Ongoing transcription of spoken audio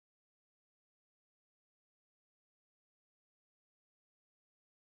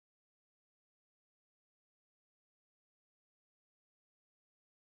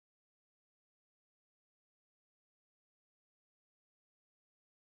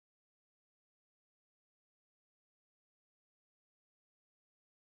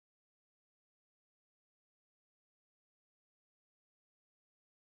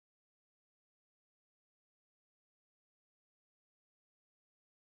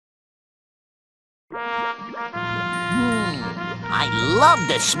I love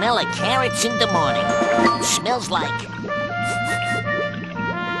the smell of carrots in the morning. It smells like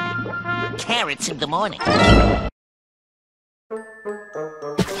carrots in the morning.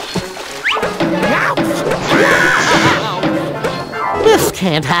 This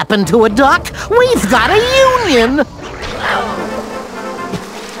can't happen to a duck. We've got a union.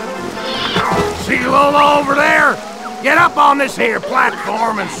 See Lola over there? Get up on this here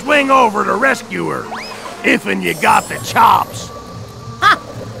platform and swing over to rescue her. If'n you got the chops. Ha!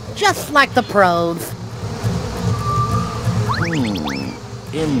 Just like the pros.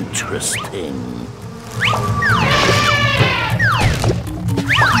 Interesting.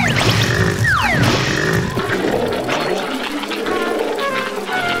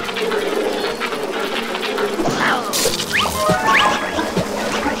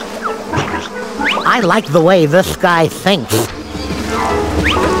 I like the way this guy thinks.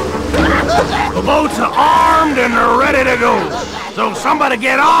 The boats are armed and they're ready to go. So somebody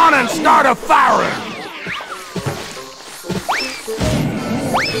get on and start a firing.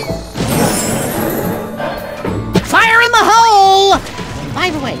 Fire in the hole! By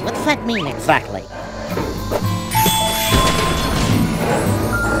the way, what's that mean exactly?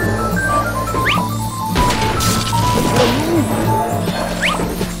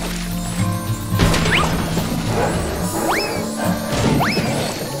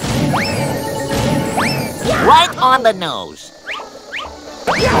 Right on the nose.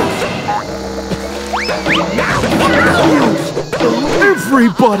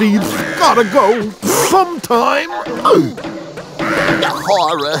 Everybody's gotta go sometime. The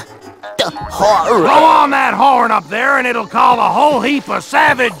horror. The horror. Blow on that horn up there and it'll call a whole heap of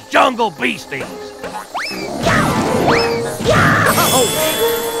savage jungle beasties.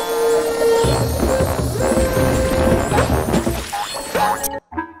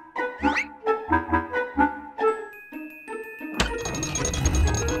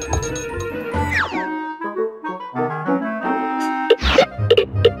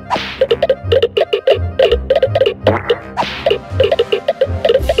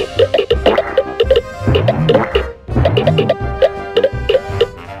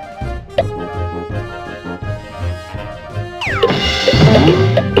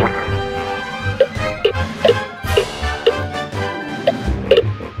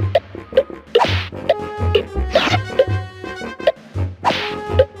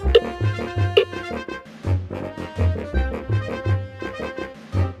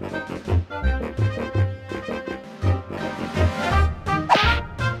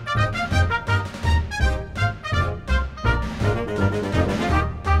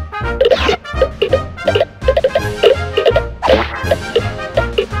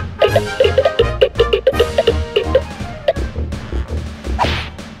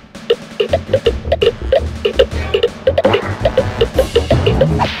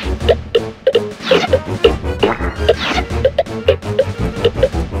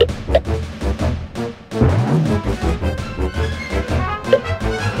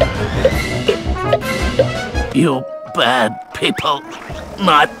 You bad people.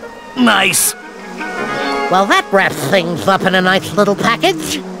 Not nice. Well, that wraps things up in a nice little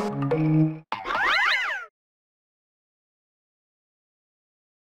package.